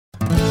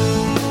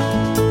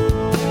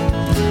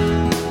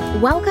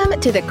Welcome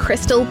to the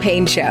Crystal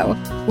Paine Show,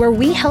 where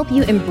we help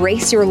you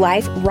embrace your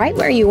life right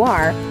where you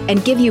are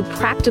and give you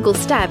practical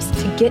steps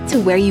to get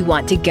to where you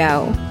want to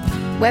go.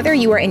 Whether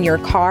you are in your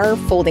car,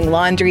 folding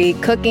laundry,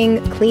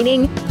 cooking,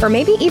 cleaning, or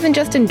maybe even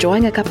just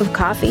enjoying a cup of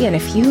coffee and a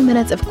few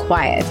minutes of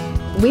quiet,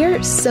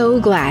 we're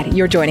so glad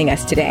you're joining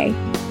us today.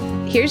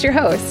 Here's your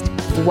host,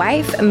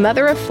 wife,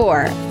 mother of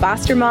four,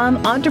 foster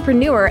mom,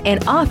 entrepreneur,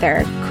 and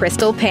author,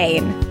 Crystal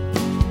Paine.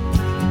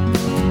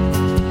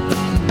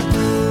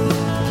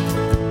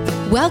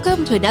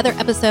 Welcome to another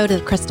episode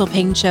of the Crystal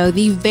Paine Show,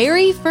 the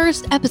very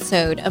first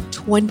episode of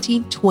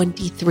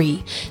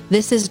 2023.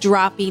 This is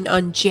dropping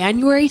on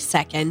January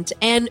 2nd,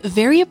 and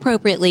very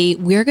appropriately,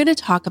 we're going to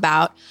talk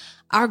about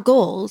our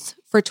goals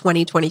for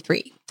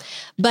 2023.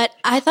 But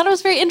I thought it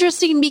was very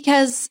interesting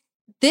because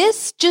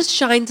this just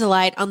shines a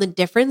light on the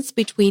difference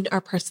between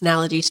our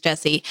personalities,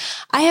 Jessie.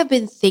 I have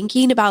been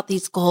thinking about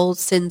these goals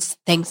since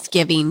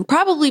Thanksgiving,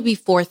 probably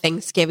before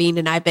Thanksgiving,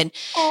 and I've been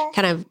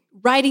kind of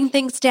writing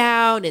things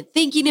down and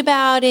thinking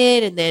about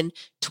it and then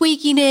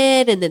tweaking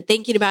it and then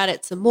thinking about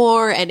it some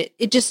more. And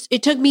it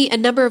took me a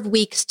number of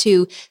weeks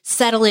to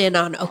settle in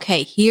on,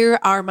 okay, here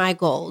are my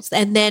goals.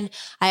 And then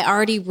I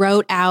already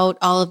wrote out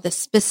all of the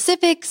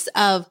specifics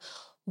of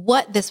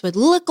what this would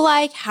look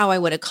like, how I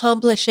would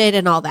accomplish it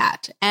and all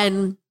that.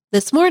 And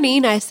this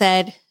morning I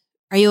said,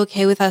 are you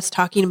okay with us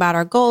talking about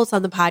our goals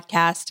on the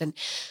podcast? And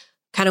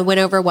kind of went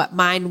over what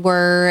mine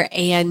were.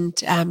 And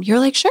you're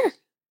like, sure.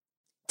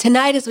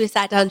 Tonight, as we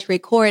sat down to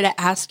record, I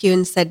asked you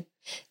and said,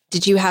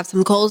 did you have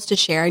some goals to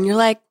share? And you're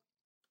like,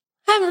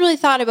 I haven't really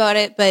thought about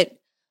it, but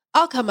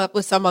I'll come up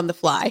with some on the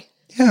fly.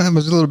 Yeah, I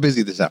was a little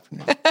busy this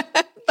afternoon.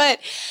 But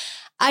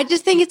I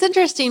just think it's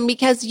interesting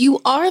because you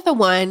are the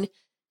one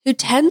who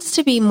tends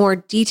to be more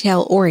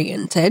detail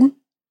oriented,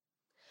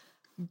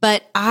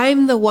 but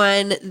I'm the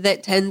one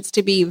that tends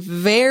to be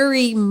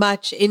very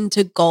much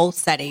into goal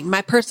setting.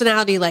 My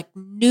personality, like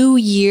new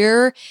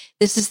year,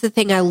 this is the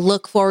thing I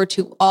look forward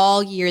to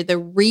all year. The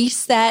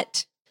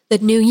reset, the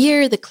new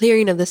year, the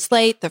clearing of the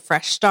slate, the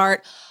fresh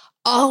start,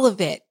 all of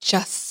it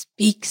just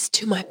speaks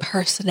to my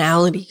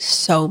personality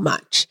so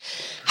much.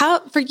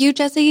 How, for you,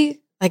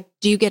 Jessie, like,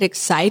 do you get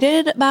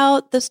excited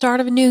about the start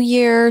of a new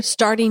year,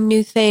 starting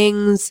new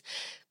things?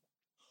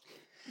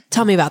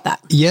 Tell me about that.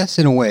 Yes,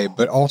 in a way,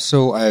 but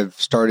also I've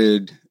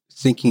started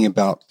thinking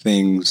about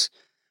things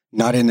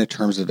not in the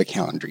terms of the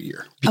calendar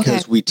year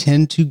because we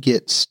tend to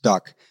get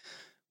stuck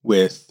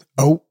with,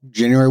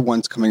 January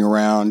 1's coming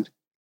around,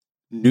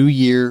 new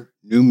year,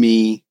 new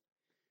me.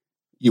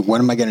 What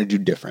am I going to do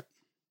different?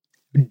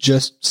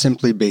 Just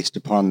simply based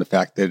upon the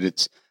fact that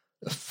it's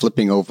a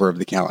flipping over of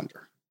the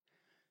calendar.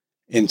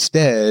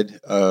 Instead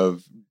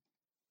of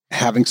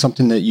having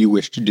something that you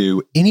wish to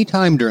do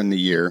anytime during the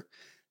year,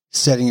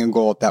 setting a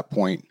goal at that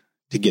point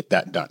to get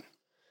that done.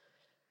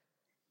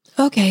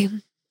 Okay.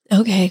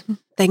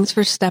 Thanks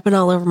for stepping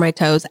all over my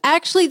toes.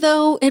 Actually,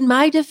 though, in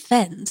my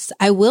defense,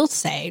 I will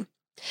say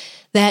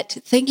that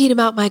thinking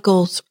about my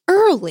goals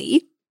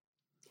early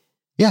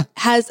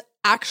has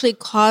actually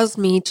caused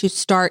me to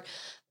start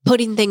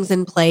putting things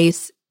in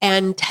place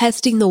and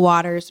testing the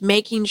waters,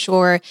 making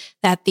sure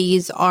that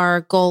these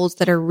are goals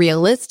that are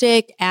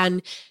realistic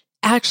and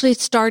actually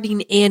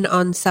starting in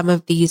on some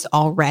of these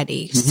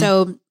already. Mm-hmm.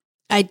 So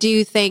I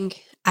do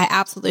think I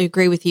absolutely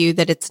agree with you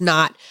that it's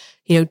not,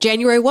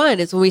 January 1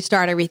 is when we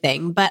start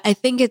everything. But I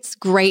think it's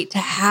great to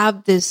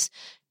have this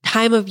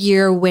time of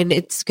year when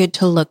it's good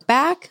to look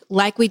back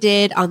like we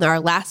did on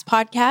our last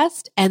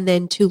podcast and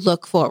then to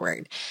look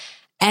forward.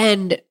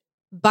 And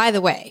by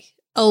the way,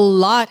 a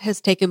lot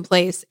has taken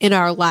place in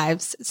our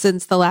lives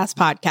since the last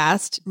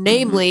podcast.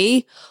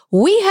 Namely,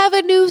 we have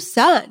a new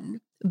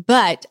son,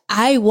 but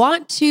I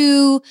want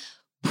to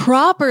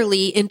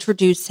properly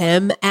introduce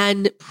him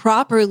and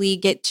properly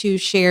get to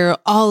share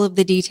all of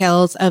the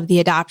details of the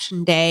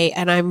adoption day.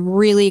 And I'm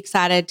really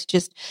excited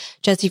to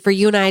Jessie, for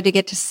you and I to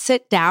get to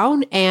sit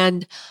down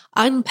and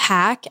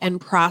unpack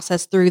and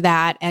process through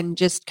that and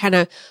just kind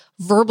of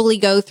verbally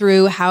go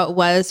through how it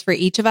was for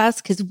each of us.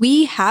 Because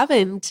we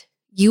haven't,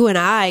 you and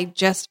I,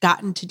 just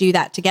gotten to do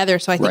that together.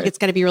 So I think it's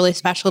going to be really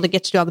special to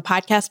get to do on the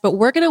podcast, but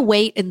we're going to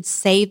wait and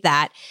save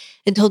that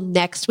until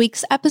next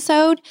week's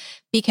episode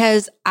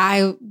because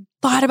I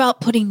thought about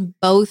putting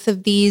both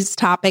of these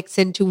topics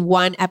into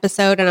one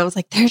episode and I was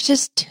like, there's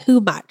just too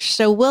much.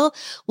 So we'll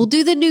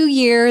do the new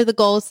year, the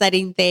goal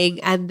setting thing.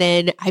 And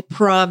then I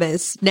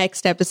promise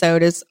next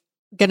episode is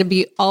going to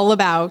be all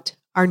about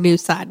our new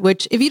son,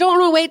 which if you don't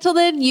want to wait till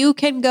then, you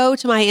can go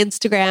to my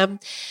Instagram,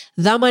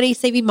 The Money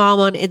Saving Mom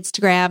on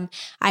Instagram.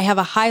 I have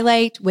a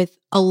highlight with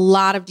a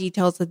lot of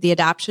details of the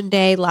adoption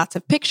day, lots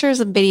of pictures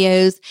and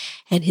videos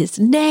and his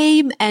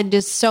name and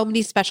just so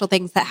many special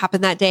things that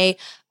happened that day.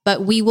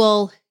 But we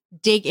will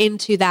dig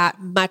into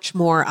that much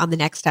more on the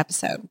next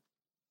episode.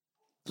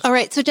 All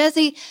right. So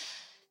Jessie,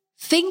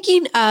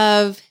 thinking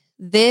of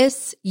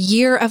this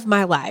year of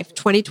my life,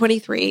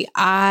 2023,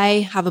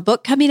 I have a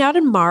book coming out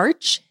in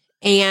March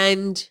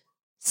and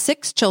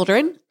 6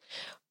 children.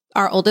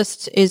 Our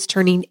oldest is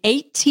turning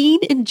 18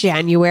 in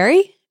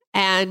January.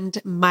 and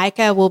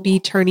Micah will be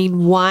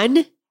turning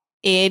 1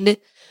 in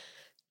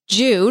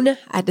June.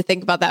 I had to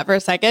think about that for a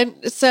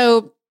second.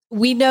 So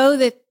we know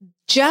that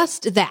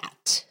just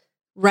that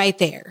right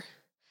there,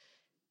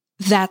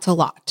 that's a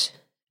lot.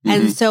 Mm-hmm.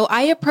 And so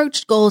I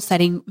approached goal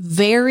setting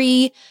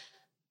very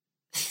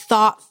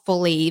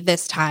thoughtfully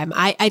this time.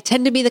 I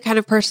tend to be the kind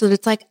of person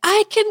that's like,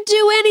 I can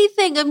do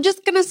anything. I'm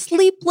just going to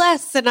sleep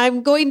less and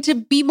I'm going to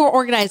be more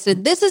organized.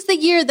 And this is the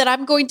year that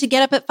I'm going to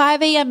get up at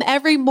 5 a.m.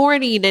 every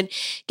morning and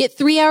get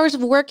 3 hours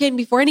of work in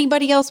before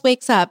anybody else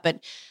wakes up. And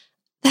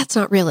that's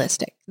not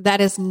realistic. That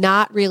is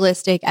not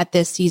realistic at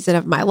this season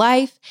of my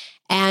life.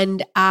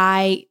 And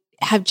I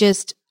have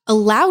just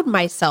allowed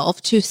myself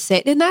to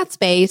sit in that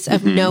space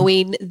of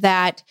knowing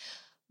that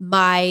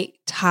my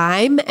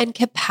time and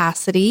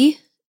capacity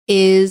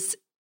is,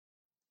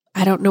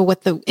 I don't know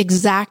what the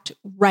exact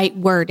right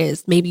word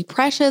is, maybe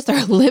precious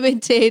or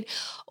limited,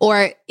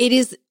 or it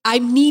is,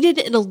 I'm needed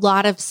in a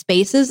lot of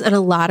spaces and a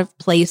lot of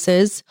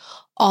places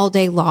all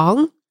day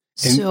long.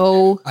 And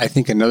so I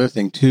think another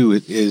thing too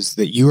is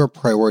that you are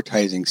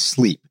prioritizing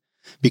sleep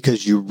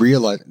because you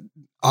realize,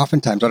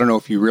 oftentimes, I don't know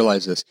if you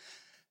realize this,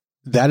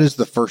 that is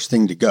the first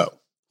thing to go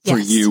for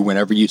you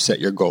whenever you set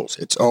your goals.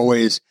 It's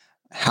always,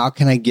 how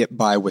can I get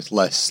by with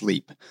less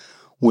sleep?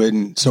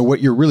 So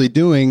what you're really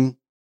doing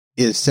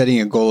is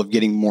setting a goal of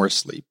getting more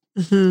sleep.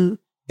 Mm-hmm.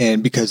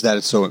 And because that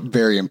is so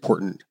very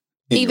important.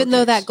 Even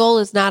though that goal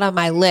is not on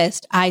my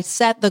list, I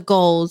set the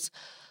goals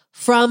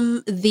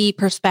from the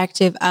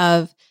perspective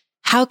of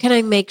how can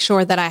I make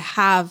sure that I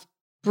have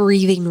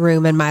breathing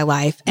room in my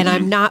life and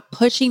I'm not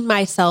pushing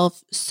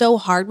myself so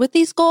hard with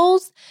these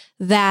goals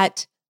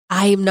that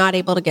I am not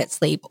able to get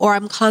sleep or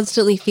I'm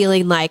constantly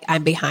feeling like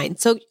I'm behind.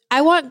 So I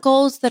want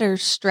goals that are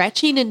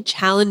stretching and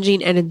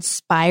challenging and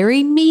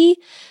inspiring me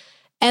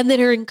and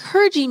that are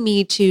encouraging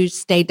me to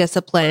stay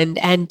disciplined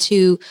and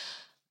to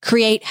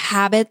create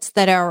habits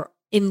that are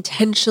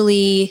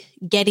intentionally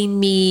getting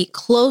me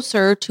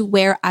closer to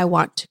where I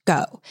want to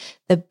go.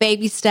 The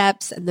baby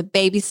steps and the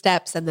baby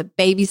steps and the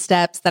baby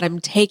steps that I'm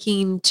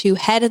taking to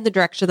head in the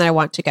direction that I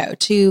want to go,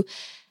 to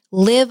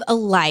live a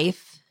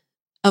life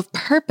of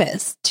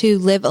purpose, to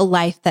live a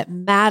life that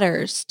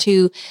matters,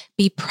 to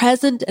be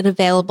present and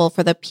available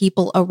for the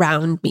people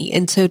around me.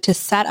 And so to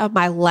set up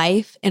my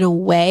life in a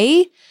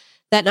way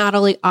that not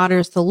only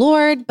honors the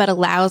Lord, but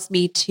allows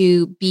me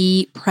to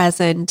be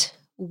present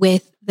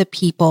with the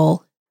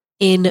people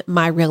in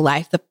my real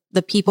life,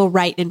 the people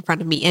right in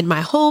front of me in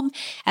my home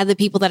and the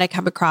people that I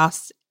come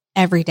across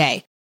every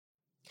day.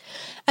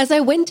 As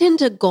I went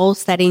into goal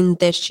setting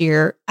this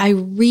year, I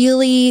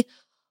really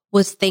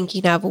was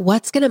thinking of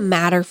what's going to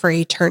matter for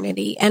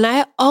eternity. And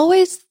I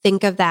always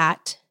think of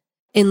that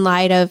in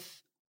light of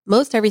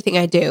most everything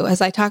I do.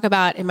 As I talk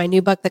about in my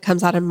new book that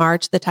comes out in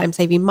March, The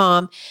Time-Saving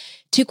Mom,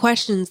 2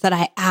 questions that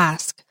I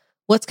ask: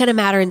 what's going to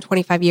matter in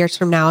 25 years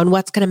from now and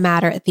what's going to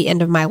matter at the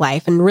end of my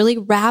life, and really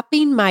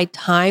wrapping my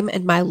time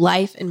and my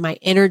life and my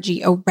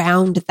energy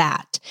around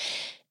that.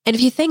 And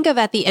if you think of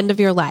at the end of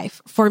your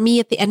life, for me,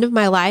 at the end of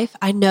my life,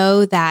 I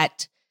know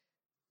that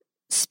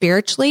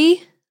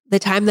spiritually, the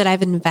time that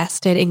I've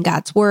invested in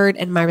God's word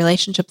and my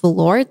relationship with the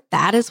Lord,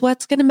 that is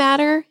what's going to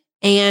matter.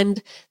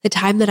 And the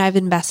time that I've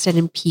invested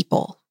in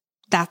people,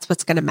 that's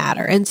what's going to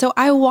matter. And so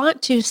I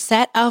want to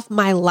set up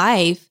my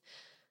life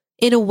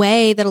in a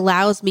way that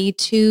allows me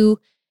to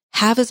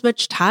have as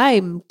much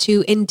time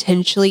to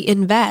intentionally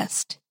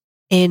invest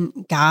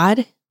in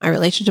God, my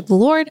relationship with the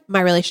Lord, my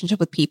relationship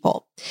with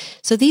people.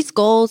 So these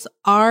goals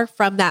are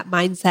from that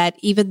mindset,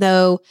 even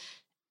though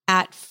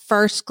at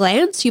first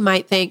glance, you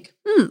might think,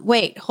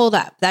 wait, hold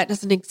up. That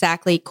doesn't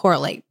exactly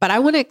correlate, but I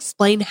want to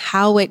explain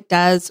how it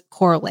does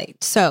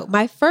correlate. So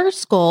my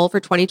first goal for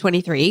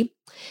 2023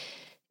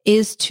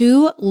 is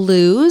to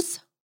lose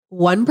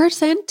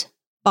 1%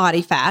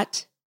 body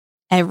fat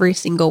every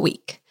single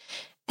week.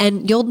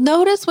 And you'll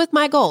notice with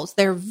my goals,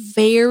 they're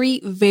very,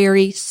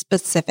 very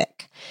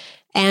specific.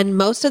 And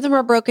most of them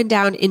are broken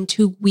down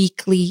into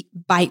weekly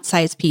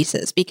bite-sized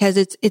pieces because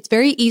it's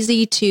very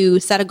easy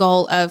to set a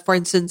goal of, for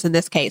instance, in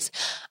this case,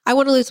 I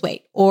want to lose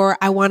weight or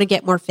I want to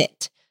get more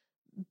fit.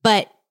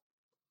 But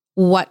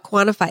what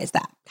quantifies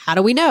that? How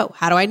do we know?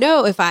 How do I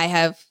know if I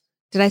have,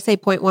 did I say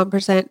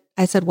 0.1%?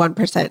 I said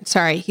 1%.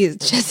 Sorry,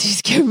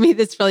 he's giving me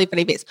this really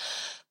funny face.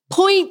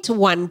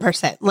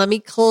 0.1%. Let me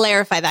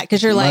clarify that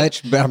because you're like,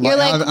 whoa,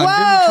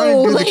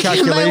 like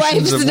my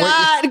wife's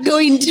not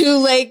going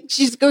to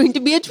she's going to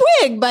be a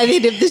twig by the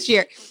end of this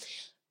year.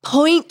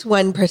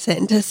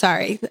 0.1%.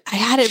 Sorry, I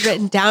had it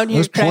written down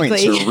here correctly.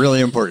 Those points are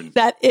really important.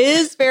 That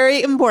is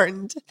very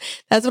important.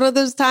 That's one of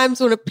those times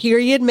when a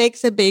period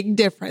makes a big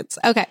difference.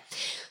 Okay.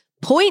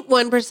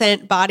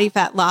 0.1% body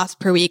fat loss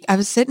per week. I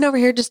was sitting over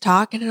here just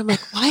talking and I'm like,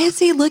 why is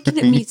he looking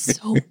at me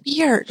so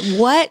weird?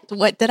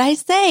 What did I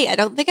say? I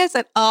don't think I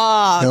said, No,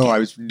 I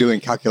was doing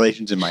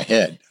calculations in my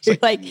head.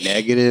 It's like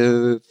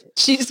negative.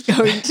 She's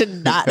going to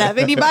not have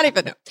any body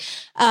fat. No.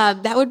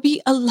 That would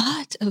be a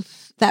lot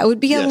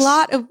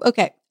of,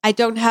 okay. I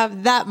don't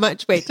have that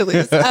much weight to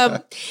lose.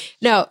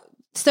 No.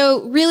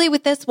 So really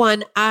with this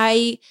one,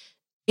 as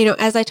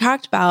I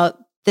talked about,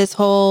 this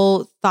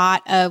whole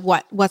thought of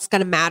what's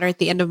going to matter at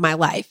the end of my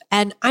life.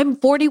 And I'm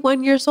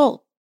 41 years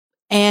old.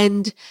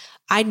 And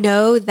I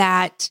know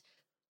that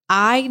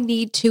I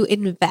need to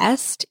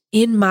invest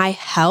in my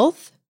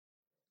health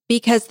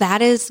because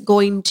that is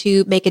going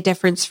to make a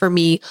difference for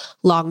me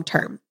long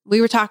term. We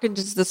were talking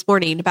just this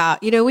morning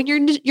about, when you're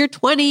in your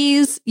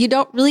 20s, you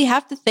don't really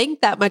have to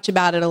think that much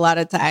about it a lot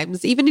of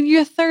times, even in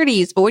your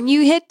 30s. But when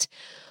you hit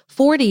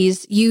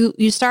 40s,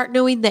 you start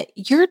knowing that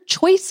your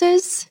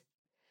choices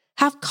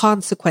have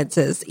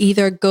consequences,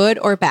 either good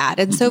or bad.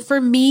 And so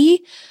for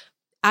me,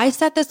 I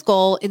set this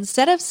goal.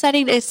 Instead of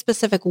setting a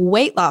specific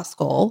weight loss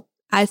goal,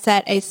 I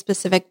set a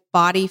specific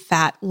body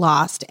fat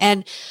loss.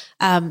 And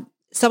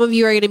some of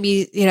you are going to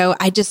be,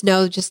 I just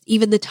know just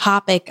even the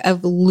topic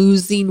of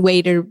losing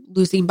weight or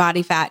losing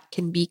body fat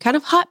can be kind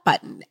of hot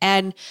button.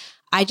 And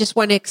I just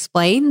want to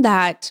explain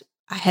that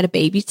I had a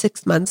baby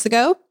 6 months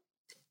ago.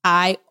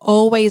 I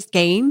always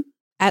gain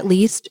at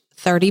least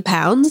 30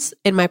 pounds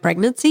in my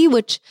pregnancy,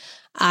 which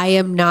I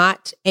am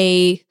not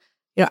I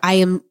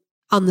am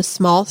on the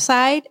small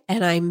side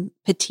and I'm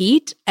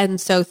petite. And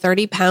so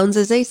 30 pounds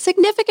is a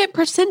significant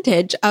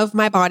percentage of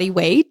my body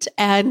weight.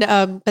 And,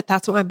 but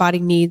that's what my body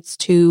needs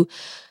to,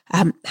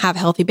 have a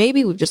healthy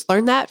baby. We've just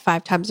learned that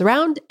 5 times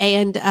around.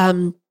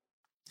 And,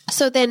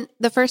 so then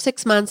the first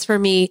 6 months for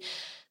me,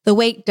 the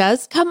weight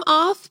does come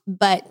off,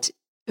 but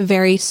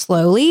very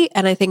slowly.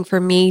 And I think for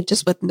me,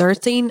 just with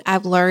nursing,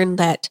 I've learned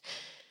that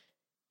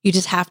you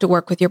just have to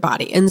work with your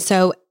body. And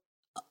so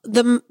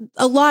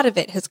a lot of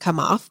it has come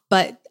off,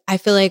 but I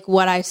feel like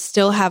what I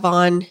still have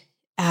on,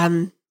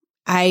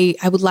 I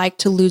would like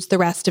to lose the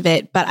rest of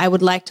it, but I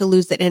would like to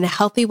lose it in a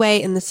healthy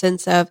way in the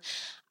sense of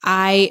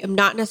I am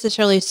not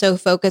necessarily so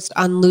focused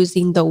on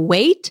losing the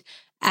weight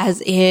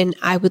as in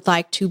I would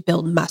like to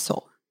build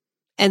muscle.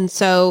 And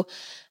so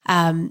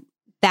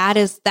that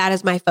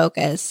is my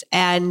focus.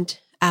 And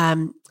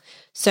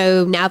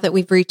so now that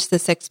we've reached the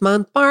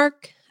 6-month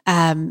mark,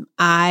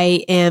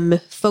 I am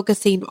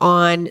focusing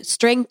on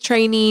strength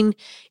training,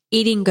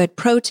 eating good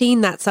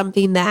protein. That's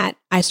something that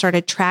I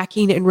started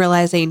tracking and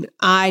realizing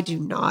I do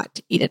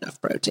not eat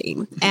enough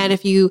protein. And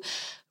if you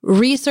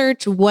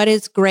research what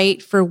is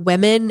great for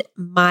women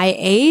my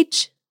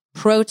age,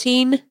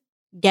 protein,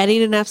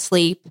 getting enough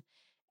sleep,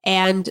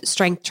 and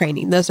strength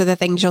training. Those are the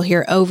things you'll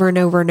hear over and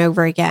over and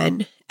over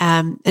again.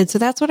 And so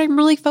that's what I'm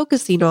really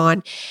focusing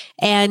on,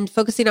 and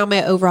focusing on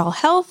my overall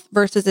health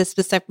versus a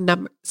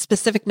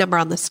specific number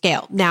on the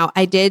scale. Now,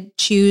 I did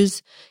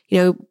choose,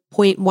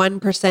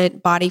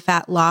 0.1% body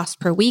fat loss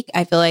per week.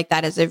 I feel like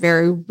that is a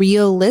very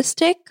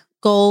realistic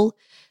goal,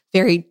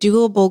 very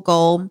doable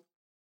goal.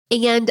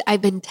 And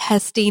I've been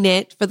testing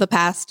it for the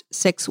past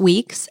 6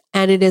 weeks,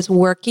 and it is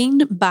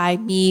working by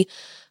me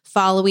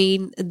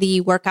following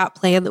the workout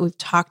plan that we've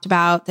talked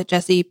about that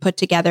Jesse put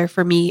together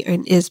for me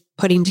and is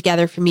putting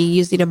together for me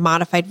using a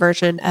modified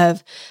version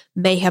of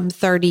Mayhem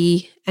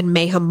 30 and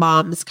Mayhem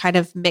Moms kind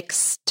of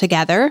mixed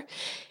together.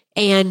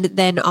 And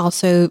then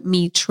also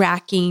me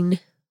tracking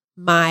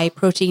my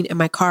protein and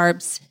my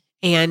carbs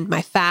and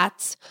my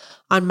fats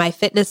on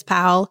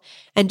MyFitnessPal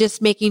and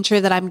just making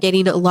sure that I'm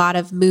getting a lot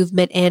of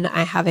movement in.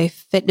 I have a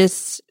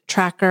fitness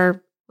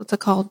tracker. What's it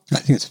called? I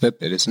think it's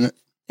Fitbit, isn't it?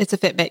 It's a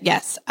Fitbit,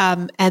 yes.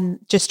 And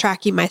just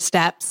tracking my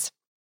steps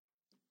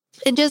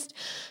and just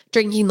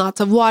drinking lots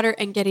of water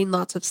and getting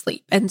lots of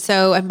sleep. And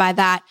by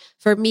that,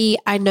 for me,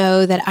 I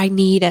know that I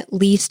need at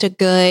least a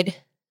good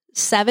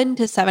 7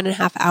 to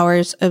 7.5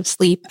 hours of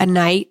sleep a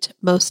night,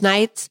 most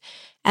nights.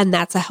 And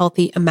that's a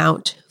healthy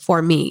amount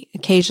for me.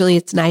 Occasionally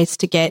it's nice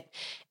to get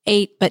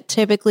 8, but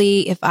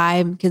typically if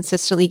I'm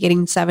consistently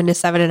getting 7 to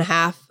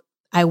 7.5,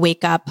 I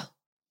wake up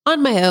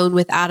on my own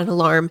without an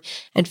alarm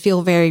and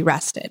feel very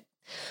rested.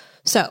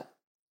 So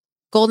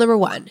goal number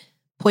 1,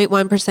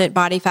 0.1%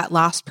 body fat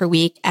loss per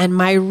week. And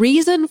my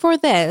reason for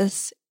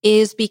this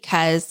is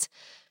because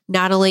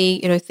not only,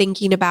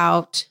 thinking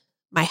about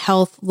my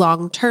health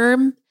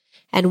long-term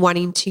and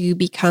wanting to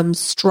become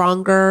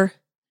stronger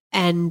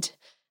and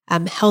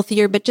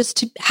healthier, but just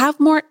to have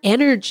more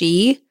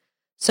energy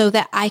so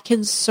that I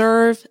can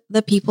serve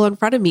the people in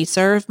front of me,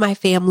 serve my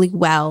family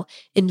well,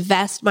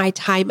 invest my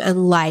time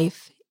and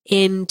life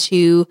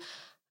into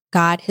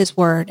God, His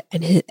Word,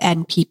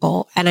 and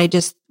people. And I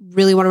just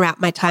really want to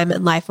wrap my time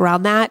and life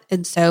around that.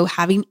 And so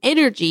having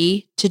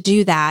energy to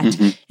do that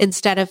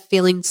instead of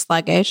feeling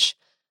sluggish,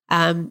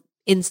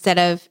 instead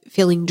of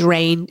feeling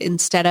drained,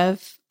 instead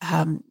of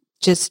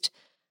just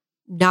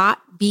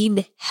not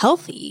being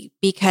healthy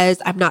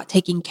because I'm not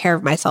taking care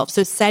of myself.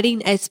 So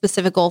setting a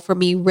specific goal for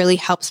me really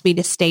helps me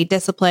to stay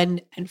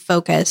disciplined and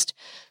focused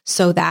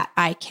so that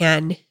I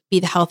can be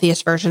the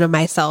healthiest version of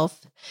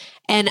myself.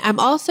 And I'm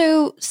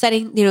also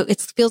setting,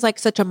 it feels like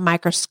such a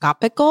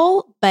microscopic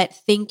goal, but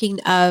thinking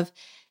of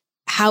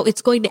how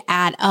it's going to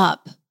add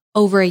up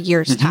over a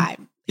year's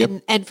time.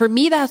 Yep. And for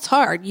me, that's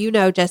hard.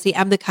 Jesse,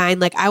 I'm the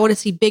kind, I want to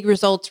see big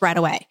results right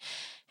away.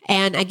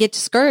 And I get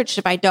discouraged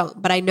if I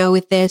don't. But I know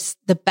with this,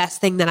 the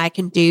best thing that I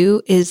can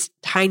do is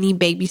tiny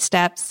baby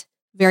steps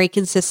very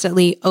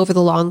consistently over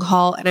the long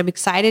haul. And I'm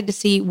excited to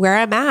see where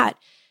I'm at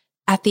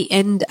at the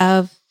end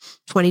of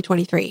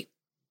 2023.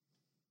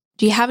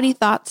 Do you have any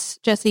thoughts,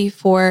 Jesse,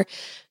 for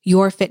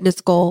your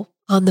fitness goal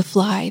on the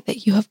fly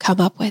that you have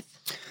come up with?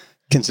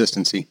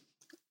 Consistency.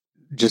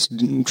 Just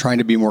trying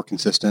to be more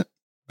consistent.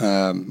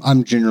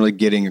 I'm generally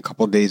getting a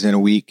couple of days in a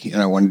week,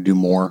 and I want to do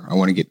more. I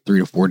want to get 3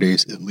 to 4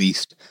 days at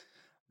least.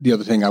 The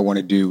other thing I want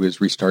to do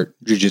is restart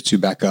jiu-jitsu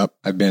back up.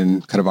 I've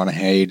been kind of on a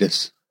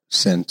hiatus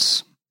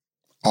since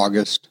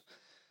August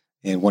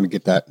and want to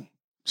get that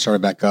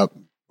started back up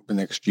for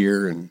next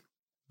year. And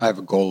I have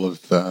a goal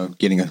of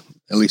getting at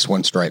least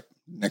 1 stripe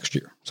next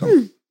year.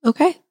 So,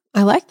 okay.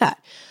 I like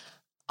that.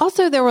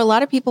 Also, there were a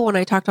lot of people when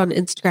I talked on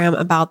Instagram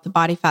about the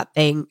body fat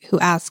thing who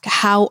asked,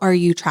 how are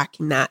you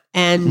tracking that?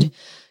 And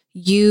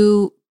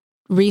you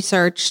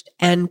researched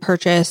and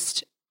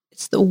purchased,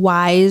 it's the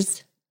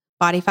Wyze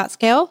body fat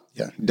scale.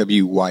 Yeah,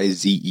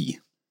 WYZE.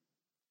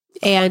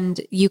 And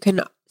you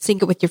can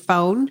sync it with your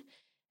phone.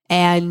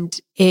 And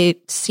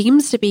it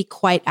seems to be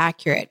quite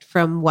accurate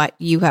from what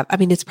you have. I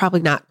mean, it's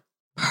probably not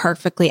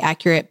perfectly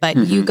accurate, but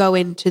you go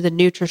into the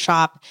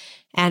NutriShop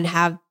and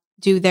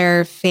do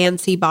their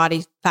fancy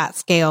body fat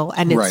scale,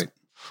 and it's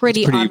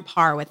pretty on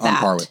par with that. On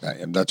par with that.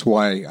 Yeah. That's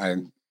why I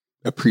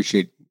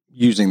appreciate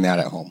using that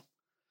at home.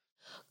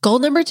 Goal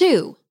number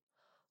 2,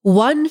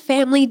 1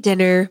 family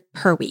dinner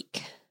per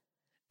week.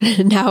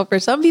 Now, for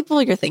some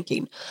people, you're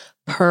thinking,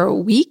 per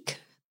week?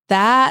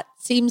 That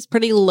seems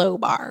pretty low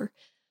bar.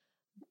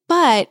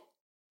 But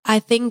I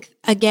think,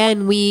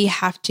 again, we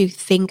have to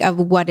think of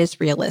what is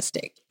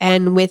realistic.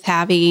 And with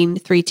having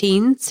 3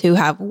 teens who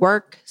have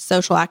work,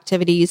 social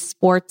activities,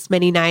 sports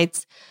many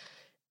nights,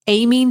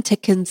 aiming to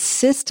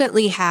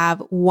consistently have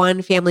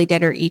 1 family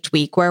dinner each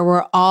week where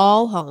we're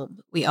all home.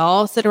 We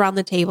all sit around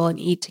the table and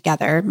eat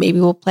together. Maybe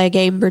we'll play a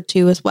game or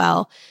 2 as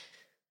well.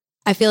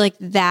 I feel like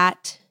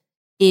that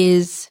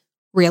is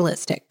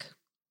realistic.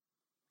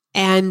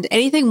 And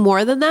anything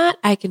more than that,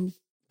 I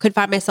could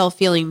find myself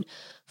feeling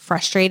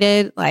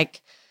frustrated,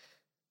 like,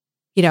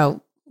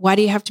 why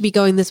do you have to be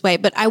going this way?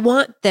 But I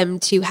want them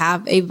to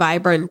have a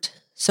vibrant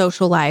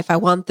social life. I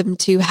want them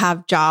to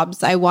have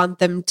jobs. I want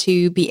them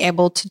to be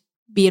able to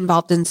be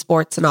involved in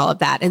sports and all of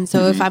that. And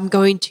so if I'm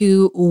going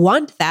to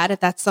want that, if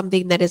that's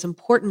something that is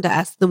important to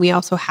us, then we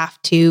also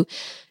have to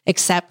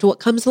accept what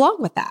comes along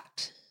with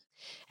that.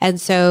 And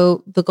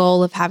so the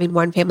goal of having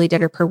 1 family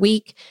dinner per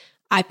week,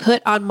 I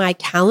put on my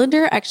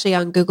calendar, actually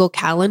on Google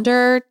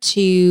Calendar,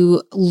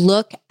 to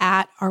look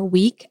at our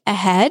week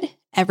ahead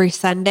every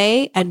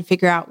Sunday and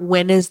figure out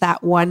when is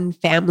that 1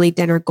 family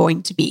dinner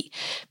going to be,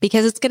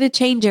 because it's going to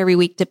change every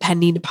week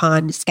depending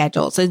upon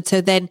schedules. And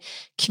so then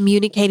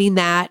communicating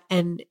that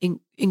and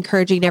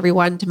encouraging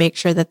everyone to make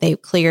sure that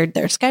they've cleared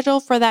their schedule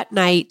for that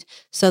night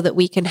so that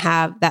we can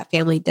have that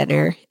family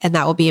dinner, and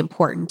that will be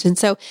important. And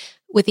so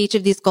with each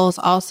of these goals,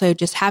 also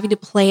just having to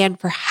plan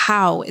for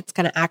how it's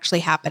going to actually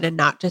happen and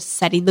not just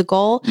setting the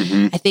goal,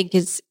 I think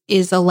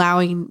is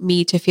allowing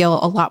me to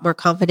feel a lot more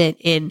confident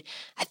in,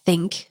 I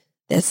think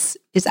this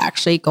is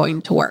actually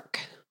going to work.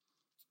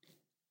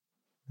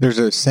 There's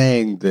a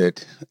saying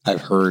that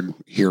I've heard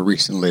here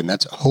recently, and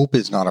that's hope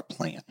is not a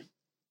plan.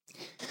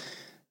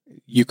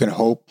 You can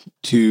hope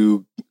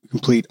to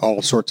complete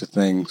all sorts of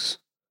things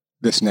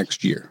this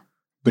next year,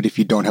 but if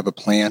you don't have a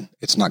plan,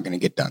 it's not going to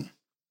get done.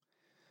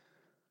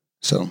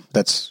 So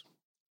that's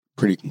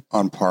pretty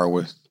on par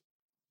with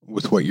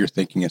what you're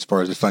thinking as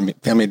far as the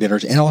family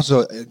dinners and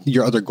also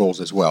your other goals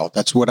as well.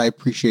 That's what I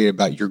appreciate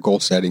about your goal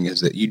setting,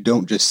 is that you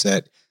don't just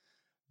set,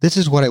 this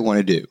is what I want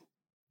to do,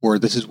 or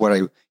this is what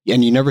and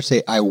you never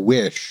say, I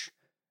wish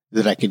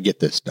that I could get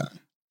this done.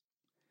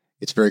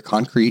 It's very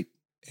concrete.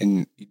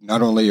 And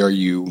not only are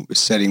you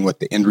setting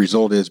what the end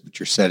result is, but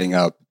you're setting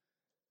up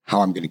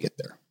how I'm going to get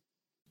there.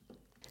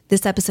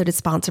 This episode is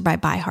sponsored by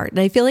ByHeart, and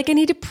I feel like I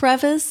need to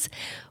preface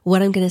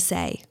what I'm going to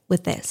say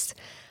with this.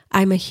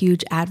 I'm a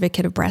huge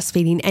advocate of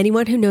breastfeeding.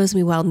 Anyone who knows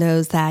me well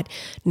knows that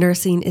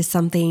nursing is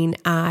something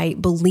I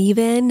believe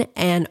in,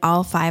 and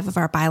all 5 of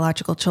our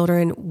biological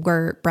children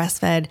were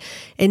breastfed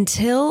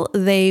until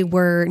they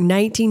were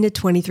 19 to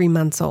 23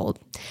 months old.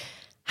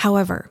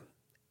 However,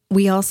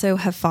 we also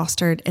have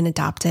fostered and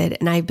adopted,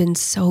 and I've been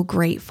so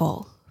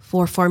grateful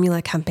for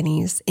formula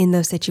companies in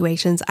those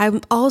situations.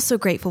 I'm also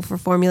grateful for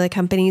formula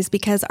companies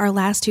because our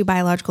last 2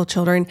 biological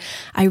children,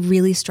 I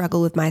really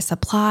struggled with my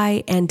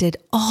supply and did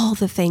all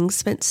the things,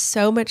 spent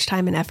so much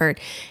time and effort,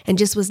 and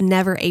just was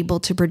never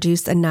able to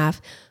produce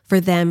enough for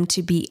them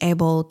to be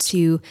able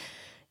to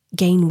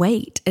gain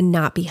weight and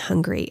not be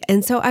hungry.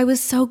 And so I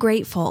was so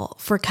grateful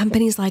for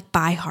companies like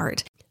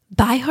ByHeart.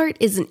 ByHeart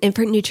is an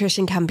infant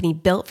nutrition company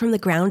built from the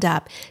ground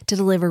up to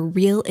deliver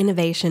real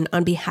innovation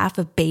on behalf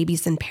of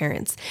babies and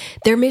parents.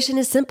 Their mission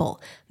is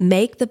simple: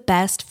 make the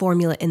best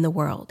formula in the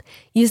world.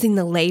 Using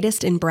the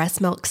latest in breast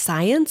milk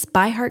science,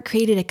 ByHeart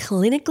created a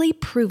clinically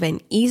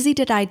proven, easy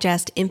to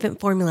digest infant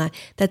formula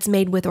that's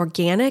made with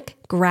organic,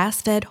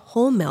 grass-fed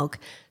whole milk,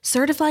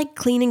 certified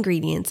clean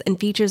ingredients, and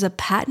features a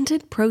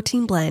patented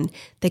protein blend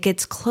that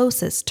gets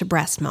closest to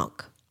breast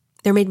milk.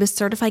 They're made with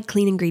certified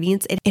clean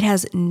ingredients. It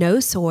has no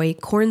soy,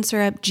 corn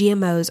syrup,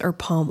 GMOs, or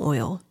palm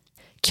oil.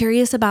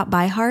 Curious about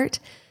ByHeart?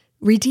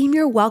 Redeem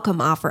your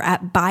welcome offer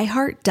at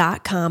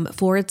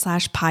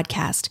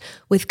byheart.com/podcast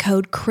with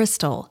code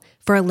CRYSTAL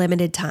for a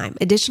limited time.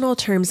 Additional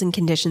terms and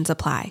conditions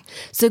apply.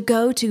 So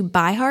go to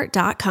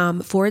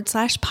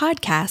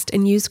byheart.com/podcast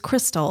and use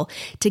CRYSTAL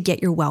to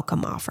get your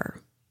welcome offer.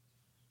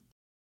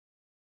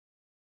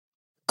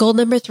 Goal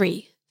number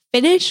 3,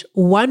 finish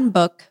one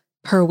book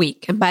per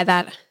week. And by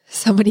that,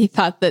 somebody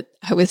thought that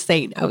I was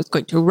saying I was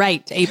going to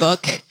write a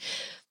book.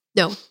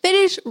 No,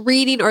 finish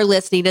reading or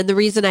listening. And the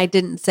reason I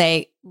didn't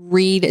say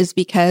read is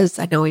because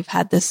I know we've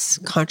had this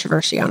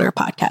controversy on our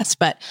podcast,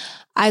 but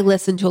I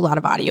listen to a lot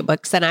of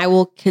audiobooks, and I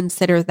will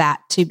consider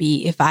that to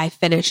be, if I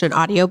finish an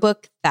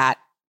audiobook, that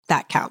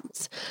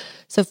counts.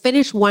 So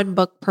finish one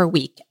book per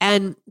week.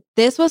 And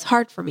this was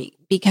hard for me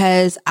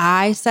because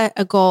I set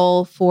a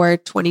goal for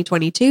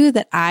 2022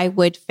 that I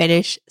would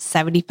finish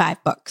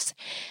 75 books,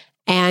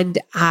 and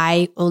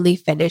I only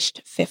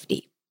finished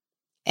 50.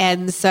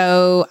 And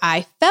so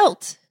I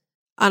felt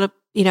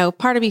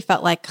part of me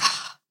felt like,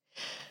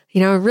 I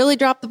really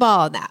dropped the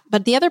ball on that.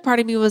 But the other part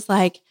of me was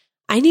like,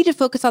 I need to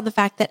focus on the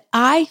fact that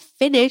I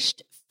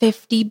finished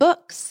 50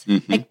 books.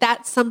 Mm-hmm. Like,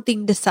 that's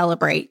something to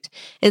celebrate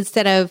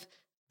instead of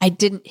I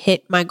didn't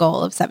hit my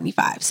goal of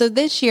 75. So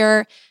this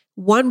year,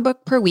 one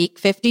book per week,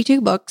 52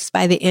 books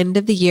by the end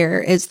of the year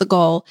is the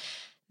goal.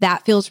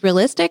 That feels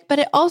realistic, but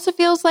it also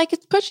feels like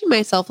it's pushing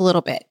myself a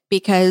little bit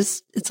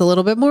because it's a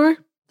little bit more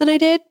than I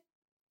did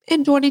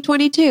in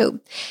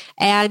 2022.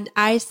 And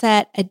I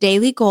set a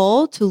daily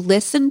goal to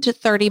listen to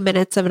 30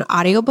 minutes of an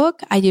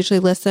audiobook. I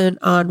usually listen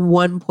on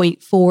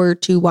 1.4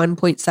 to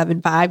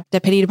 1.75,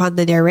 depending upon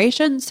the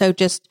narration. So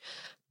just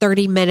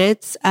 30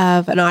 minutes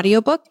of an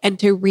audiobook, and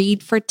to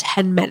read for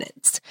 10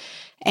 minutes.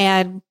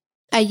 And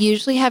I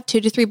usually have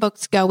 2 to 3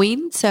 books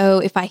going. So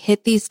if I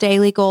hit these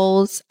daily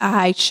goals,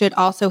 I should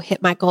also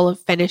hit my goal of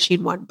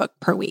finishing one book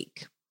per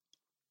week.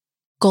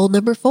 Goal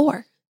number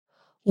 4.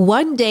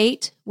 One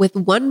date with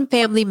one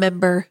family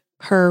member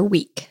per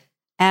week.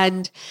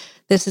 And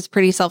this is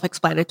pretty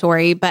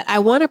self-explanatory, but I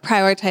want to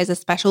prioritize a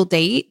special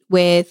date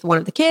with one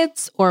of the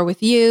kids or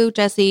with you,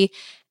 Jesse,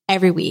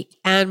 every week.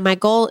 And my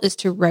goal is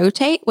to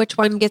rotate which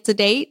one gets a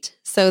date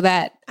so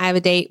that I have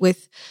a date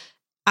with,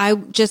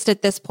 I'm just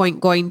at this point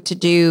going to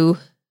do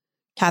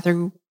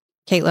Catherine,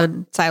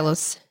 Caitlin,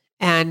 Silas,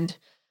 and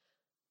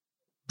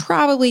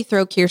probably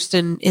throw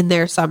Kirsten in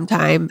there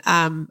sometime.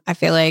 I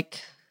feel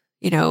like,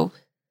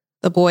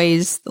 the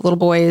little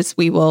boys,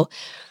 we will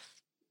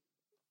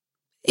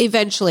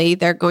eventually,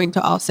 they're going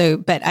to also,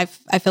 but I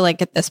feel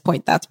like at this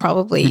point, that's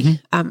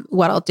probably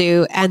what I'll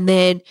do. And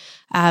then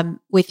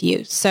with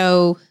you.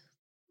 So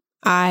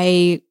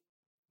I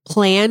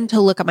plan to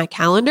look at my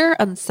calendar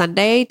on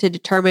Sunday to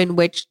determine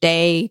which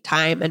day,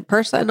 time, and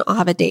person I'll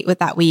have a date with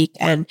that week.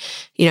 And,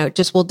 it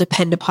just will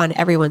depend upon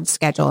everyone's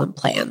schedule and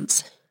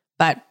plans.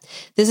 But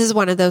this is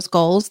one of those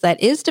goals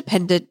that is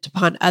dependent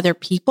upon other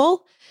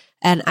people.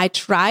 And I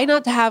try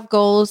not to have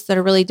goals that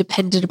are really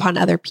dependent upon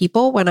other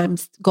people when I'm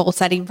goal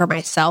setting for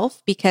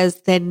myself,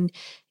 because then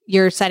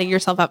you're setting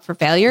yourself up for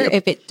failure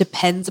if it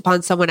depends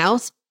upon someone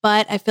else.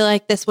 But I feel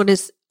like this one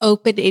is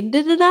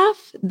open-ended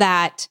enough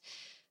that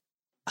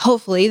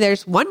hopefully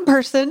there's one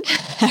person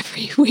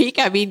every week.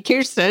 I mean,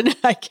 Kirsten,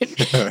 I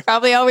can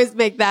probably always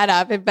make that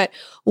happen, but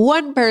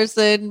one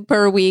person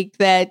per week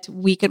that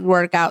we can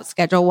work out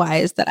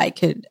schedule-wise that I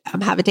could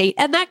have a date.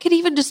 And that could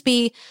even just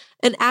be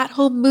an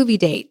at-home movie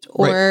date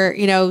or,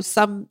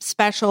 some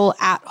special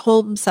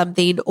at-home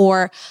something,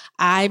 or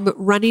I'm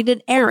running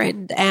an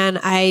errand and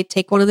I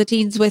take one of the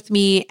teens with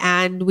me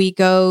and we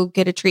go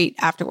get a treat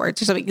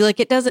afterwards or something. Like,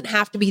 it doesn't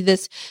have to be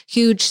this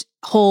huge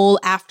whole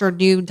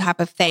afternoon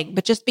type of thing,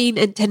 but just being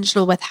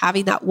intentional with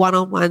having that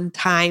one-on-one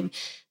time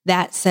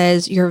that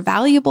says you're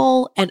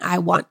valuable and I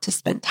want to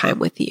spend time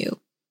with you.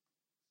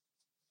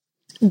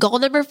 Goal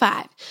number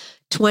 5.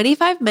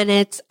 25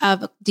 minutes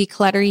of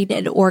decluttering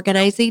and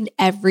organizing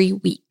every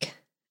week.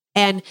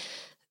 And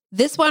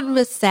this one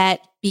was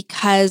set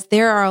because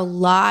there are a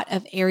lot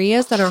of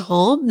areas in our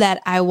home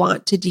that I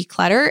want to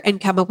declutter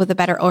and come up with a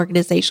better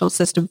organizational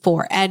system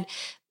for. And,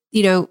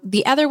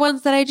 the other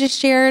ones that I just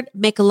shared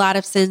make a lot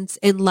of sense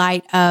in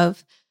light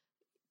of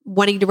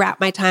wanting to wrap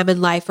my time in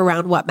life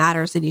around what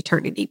matters in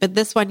eternity. But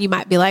this one, you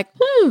might be like,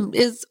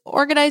 is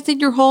organizing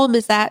your home,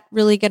 is that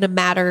really going to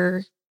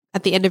matter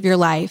at the end of your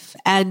life?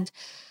 And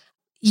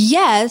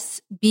yes,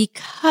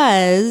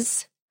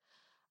 because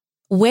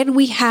when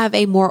we have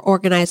a more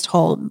organized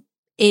home,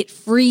 it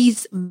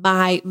frees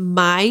my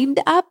mind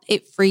up.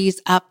 It frees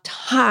up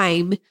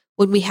time.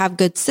 When we have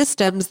good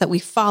systems that we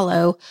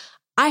follow,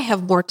 I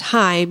have more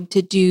time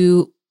to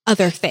do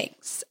other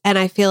things. And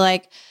I feel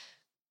like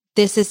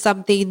this is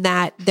something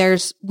that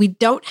we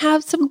don't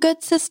have some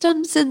good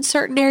systems in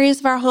certain areas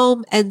of our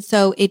home. And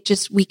so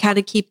we kind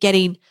of keep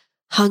getting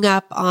hung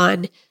up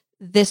on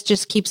this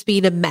just keeps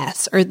being a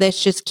mess, or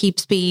this just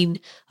keeps being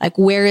like,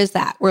 where is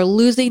that? We're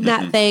losing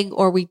that thing,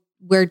 or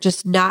we're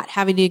just not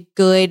having a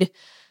good,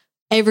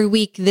 every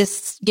week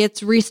this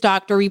gets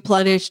restocked or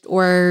replenished,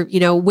 or,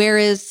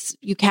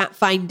 you can't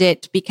find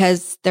it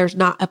because there's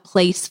not a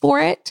place for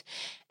it.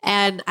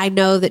 And I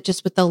know that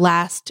just with the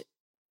last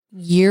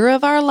year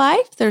of our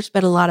life, there's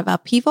been a lot of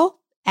upheaval.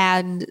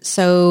 And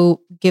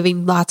so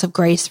giving lots of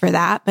grace for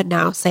that, but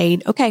now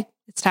saying, okay,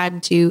 it's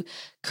time to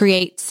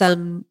create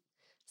some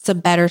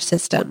better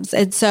systems.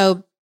 And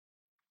so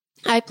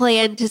I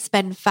plan to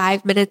spend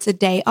 5 minutes a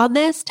day on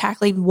this,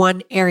 tackling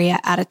one area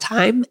at a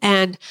time.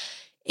 And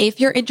if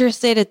you're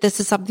interested, if this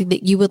is something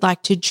that you would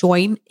like to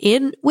join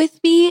in with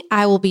me,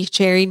 I will be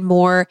sharing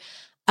more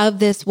of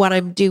this, what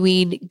I'm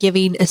doing,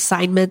 giving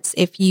assignments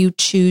if you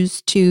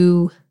choose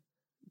to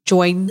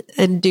join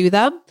and do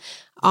them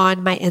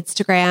on my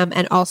Instagram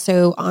and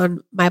also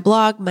on my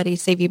blog,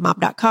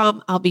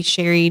 moneysavingmom.com. I'll be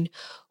sharing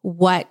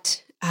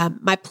what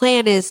my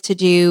plan is to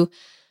do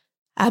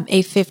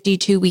a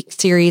 52-week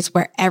series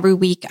where every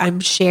week I'm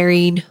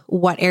sharing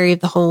what area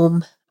of the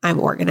home I'm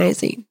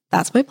organizing.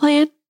 That's my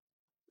plan.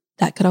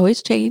 That could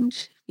always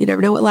change. You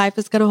never know what life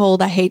is going to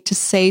hold. I hate to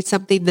say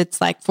something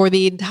that's like for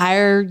the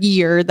entire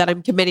year that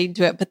I'm committing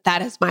to it, but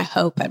that is my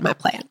hope and my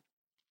plan.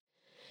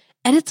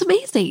 And it's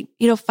amazing.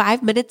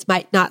 5 minutes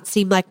might not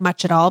seem like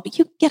much at all, but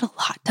you get a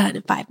lot done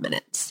in 5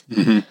 minutes.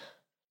 Mm-hmm.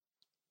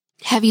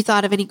 Have you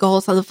thought of any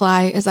goals on the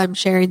fly as I'm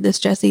sharing this,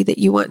 Jesse, that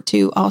you want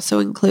to also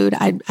include?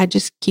 I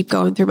just keep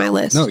going through my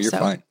list. No, you're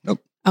fine. Nope.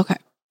 Okay.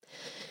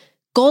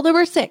 Goal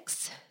number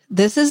 6.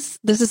 This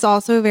is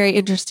also a very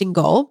interesting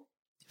goal.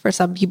 For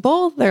some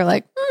people, they're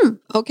like,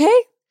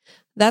 okay,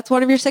 that's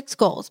one of your 6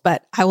 goals,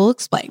 but I will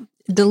explain.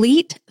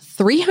 Delete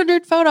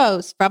 300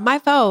 photos from my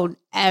phone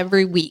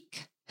every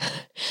week.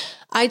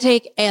 I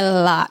take a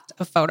lot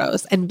of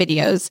photos and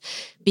videos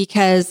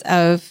because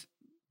of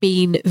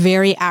being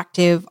very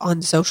active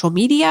on social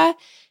media.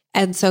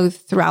 And so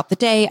throughout the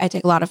day, I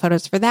take a lot of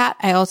photos for that.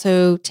 I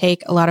also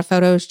take a lot of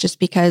photos just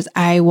because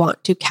I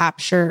want to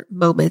capture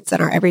moments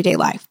in our everyday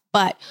life.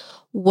 But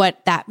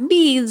what that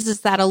means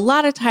is that a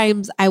lot of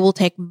times I will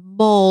take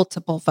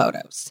multiple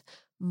photos,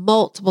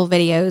 multiple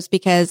videos,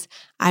 because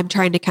I'm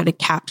trying to kind of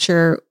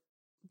capture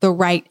the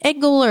right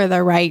angle or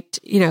the right,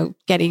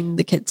 getting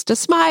the kids to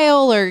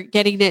smile or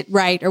getting it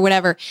right or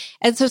whatever.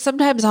 And so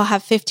sometimes I'll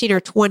have 15 or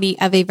 20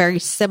 of a very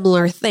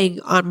similar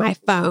thing on my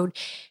phone.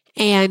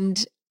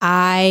 And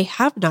I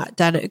have not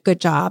done a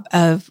good job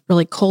of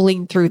really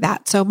culling through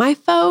that. So my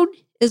phone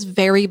is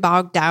very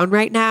bogged down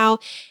right now,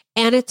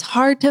 and it's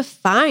hard to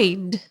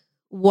find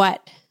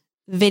what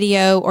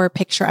video or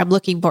picture I'm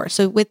looking for.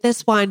 So with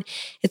this one,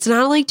 it's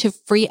not only to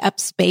free up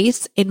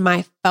space in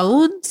my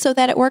phone so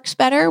that it works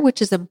better,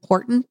 which is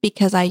important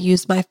because I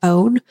use my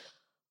phone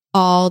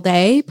all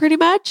day pretty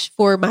much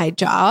for my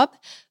job,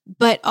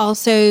 but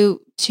also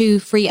to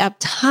free up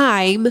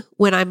time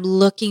when I'm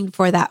looking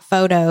for that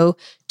photo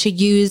to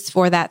use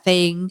for that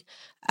thing.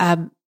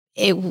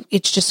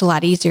 It's just a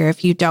lot easier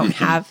if you don't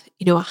have,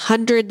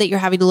 100 that you're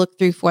having to look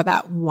through for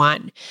that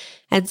one.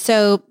 And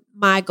so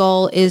my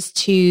goal is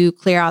to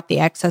clear out the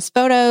excess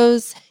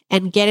photos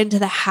and get into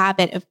the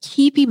habit of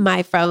keeping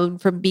my phone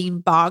from being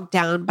bogged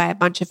down by a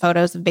bunch of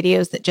photos and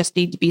videos that just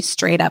need to be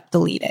straight up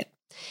deleted.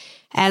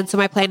 And so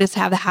my plan is to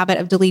have the habit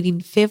of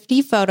deleting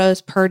 50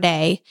 photos per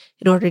day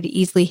in order to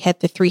easily hit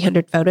the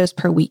 300 photos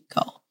per week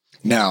goal.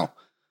 Now,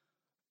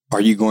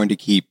 are you going to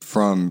keep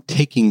from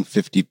taking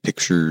 50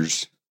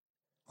 pictures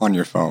on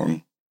your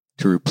phone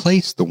to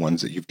replace the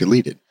ones that you've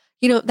deleted?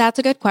 That's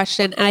a good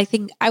question. And I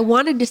think I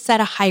wanted to set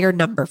a higher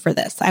number for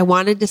this. I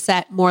wanted to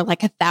set more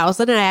like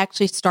 1,000. And I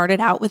actually started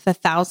out with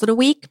 1,000 a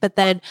week. But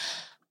then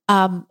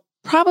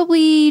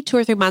probably 2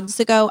 or 3 months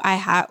ago,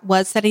 I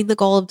was setting the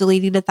goal of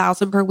deleting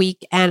 1,000 per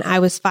week. And I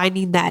was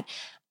finding that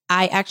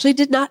I actually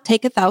did not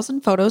take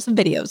 1,000 photos and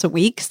videos a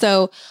week.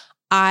 So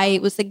I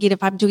was thinking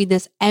if I'm doing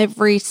this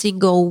every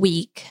single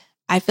week,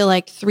 I feel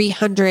like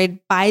 300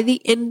 by the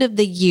end of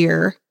the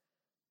year,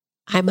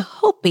 I'm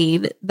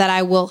hoping that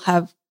I will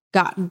have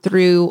gotten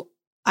through.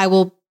 I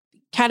will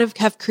kind of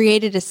have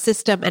created a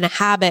system and a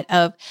habit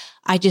of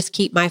I just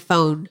keep my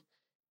phone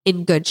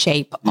in good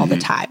shape all the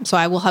time. So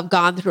I will have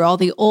gone through all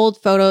the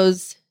old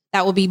photos.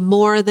 That will be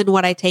more than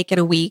what I take in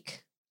a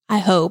week, I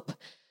hope,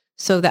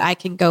 so that I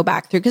can go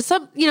back through. Because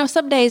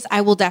some days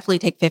I will definitely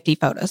take 50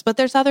 photos, but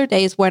there's other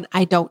days when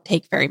I don't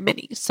take very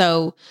many.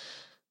 So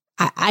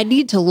I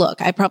need to look.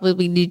 I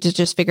probably need to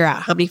just figure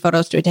out how many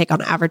photos do I take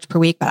on average per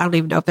week, but I don't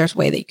even know if there's a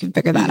way that you can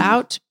figure that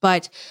out.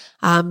 But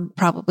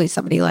probably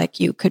somebody like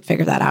you could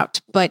figure that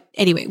out. But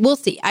anyway, we'll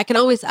see. I can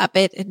always up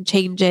it and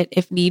change it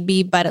if need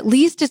be, but at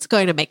least it's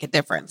going to make a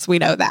difference. We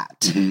know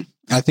that. Mm-hmm.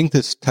 I think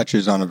this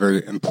touches on a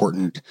very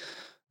important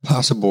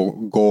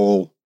possible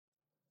goal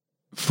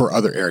for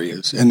other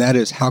areas, and that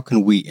is how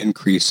can we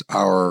increase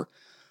our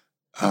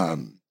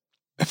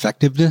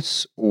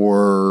effectiveness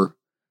or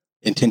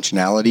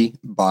intentionality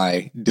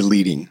by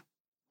deleting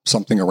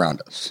something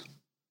around us.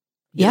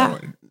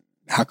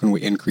 How can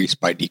we increase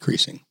by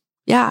decreasing?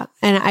 Yeah.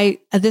 And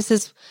this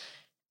is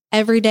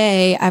every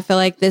day. I feel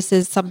like this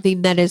is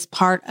something that is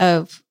part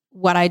of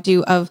what I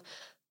do of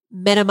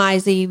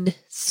minimizing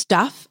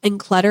stuff and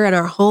clutter in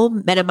our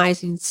home,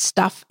 minimizing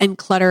stuff and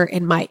clutter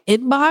in my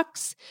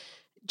inbox,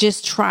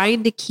 just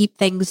trying to keep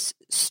things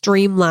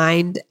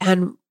streamlined.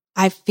 And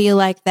I feel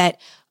like that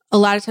a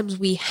lot of times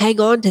we hang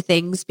on to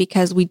things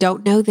because we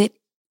don't know that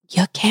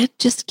you can't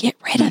just get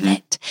rid of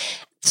it.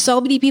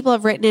 So many people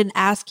have written in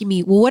asking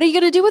me, well, what are you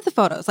going to do with the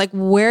photos? Like,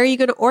 where are you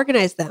going to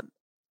organize them?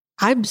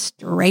 I'm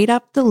straight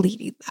up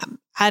deleting them.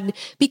 And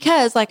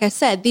because, like I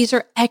said, these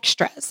are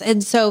extras.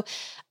 And so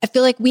I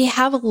feel like we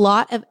have a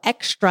lot of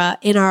extra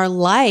in our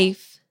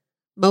life.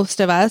 Most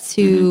of us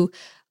who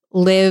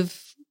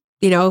live,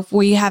 if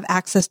we have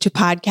access to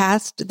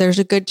podcasts, there's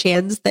a good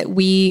chance that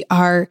we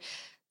are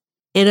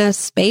in a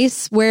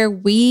space where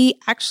we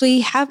actually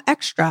have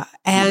extra.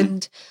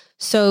 And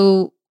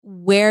so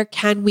where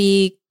can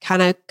we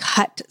kind of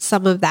cut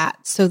some of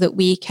that so that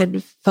we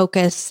can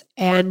focus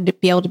and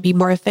be able to be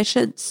more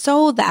efficient,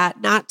 so that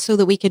not so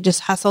that we can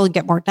just hustle and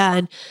get more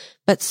done,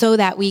 but so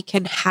that we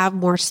can have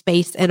more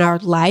space in our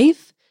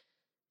life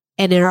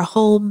and in our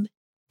home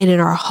and in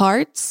our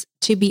hearts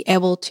to be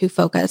able to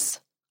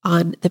focus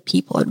on the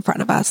people in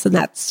front of us. And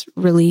that's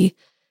really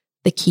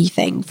the key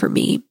thing for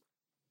me.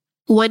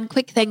 One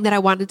quick thing that I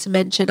wanted to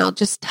mention, I'll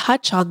just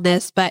touch on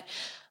this, but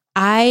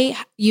I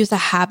use a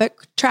habit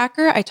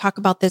tracker. I talk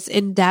about this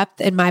in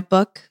depth in my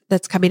book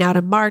that's coming out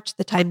in March,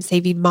 The Time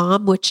Saving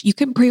Mom, which you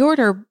can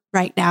pre-order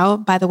right now,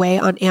 by the way,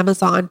 on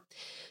Amazon.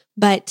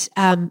 But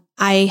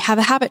I have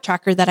a habit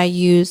tracker that I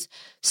use.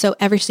 So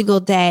every single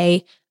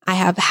day I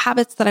have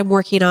habits that I'm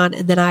working on,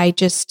 and then I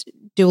just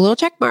do a little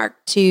check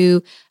mark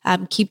to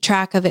keep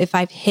track of if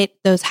I've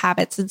hit those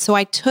habits. And so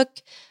I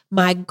took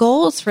my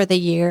goals for the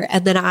year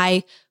and then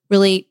I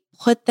really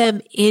put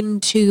them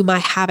into my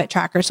habit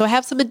tracker. So I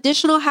have some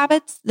additional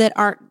habits that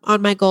aren't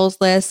on my goals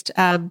list.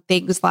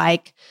 Things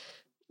like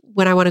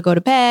when I want to go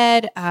to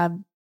bed,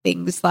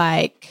 things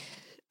like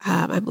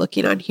I'm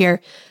looking on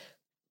here,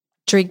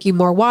 drinking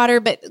more water,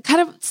 but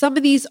kind of some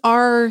of these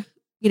are,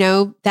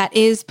 that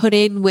is put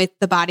in with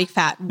the body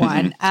fat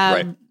one.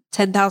 Right.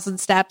 10,000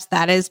 steps,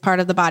 that is part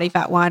of the body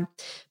fat one.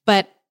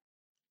 But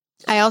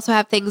I also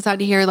have things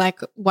on here like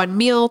one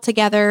meal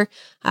together,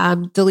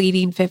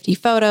 deleting 50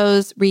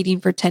 photos,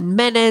 reading for 10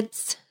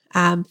 minutes,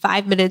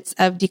 5 minutes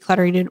of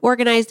decluttering and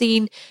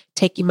organizing,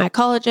 taking my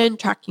collagen,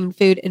 tracking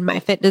food in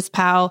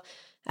MyFitnessPal,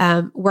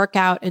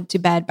 workout, and to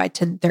bed by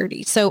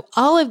 10:30. So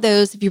all of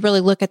those, if you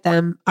really look at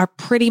them, are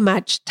pretty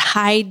much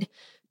tied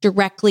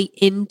directly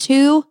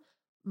into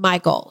my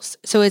goals.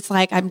 So it's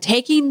like I'm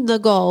taking the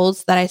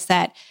goals that I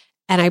set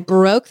and I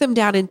broke them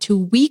down into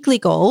weekly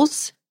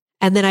goals.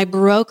 And then I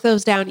broke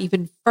those down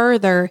even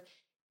further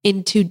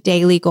into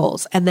daily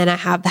goals. And then I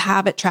have the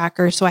habit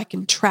tracker so I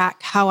can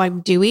track how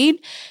I'm doing.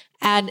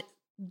 And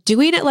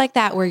doing it like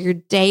that, where you're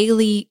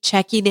daily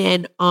checking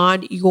in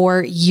on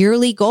your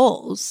yearly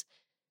goals,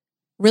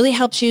 really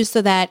helps you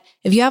so that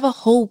if you have a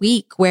whole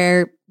week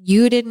where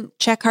you didn't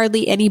check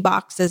hardly any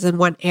boxes in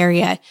one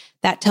area,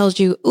 that tells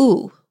you,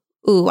 ooh,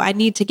 I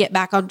need to get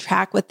back on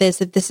track with this.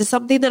 If this is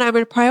something that I'm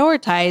going to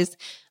prioritize,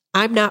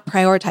 I'm not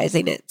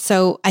prioritizing it.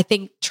 So I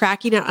think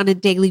tracking it on a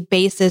daily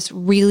basis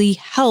really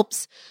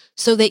helps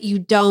so that you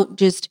don't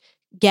just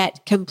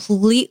get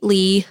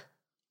completely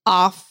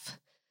off,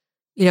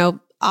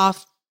 I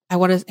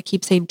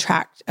keep saying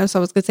tracked. So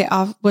I was going to say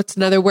off. What's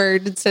another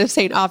word instead of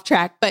saying off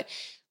track? But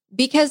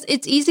because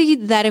it's easy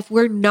that if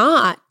we're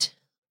not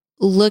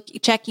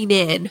checking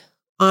in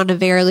on a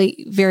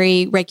very,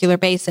 very regular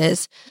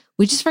basis,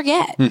 we just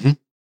forget.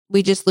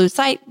 We just lose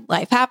sight.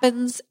 Life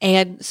happens.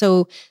 And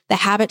so the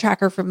habit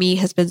tracker for me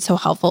has been so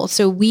helpful.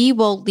 So we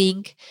will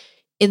link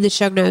in the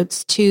show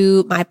notes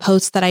to my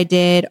post that I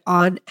did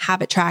on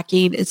habit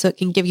tracking. And so it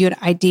can give you an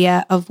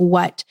idea of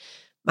what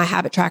my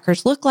habit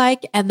trackers look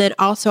like. And then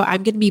also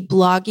I'm going to be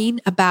blogging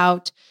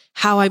about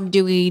how I'm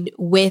doing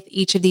with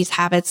each of these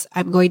habits.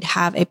 I'm going to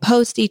have a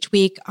post each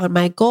week on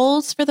my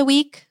goals for the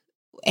week.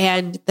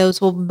 And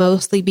those will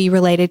mostly be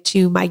related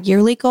to my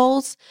yearly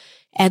goals.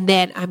 And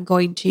then I'm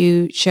going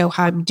to show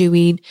how I'm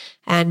doing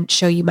and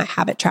show you my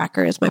habit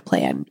tracker as my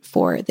plan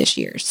for this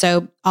year.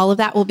 So all of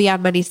that will be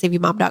on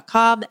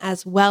moneysavingmom.com,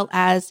 as well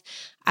as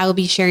I will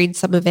be sharing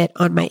some of it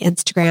on my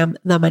Instagram,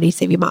 The Money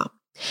Saving Mom.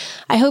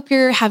 I hope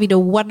you're having a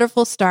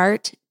wonderful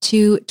start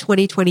to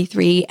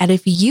 2023. And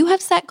if you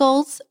have set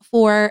goals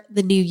for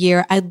the new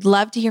year, I'd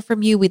love to hear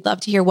from you. We'd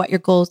love to hear what your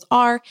goals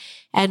are.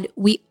 And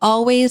we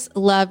always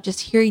love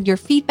just hearing your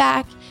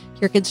feedback,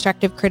 your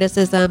constructive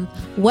criticism,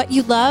 what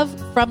you love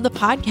from the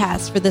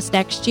podcast for this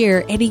next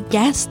year, any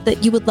guests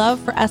that you would love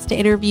for us to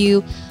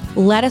interview.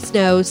 Let us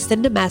know.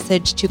 Send a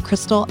message to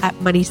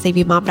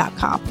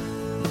Crystal@moneysavingmom.com.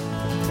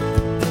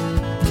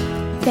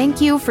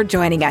 Thank you for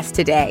joining us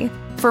today.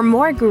 For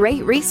more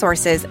great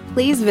resources,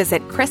 please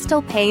visit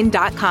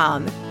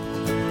crystalpaine.com.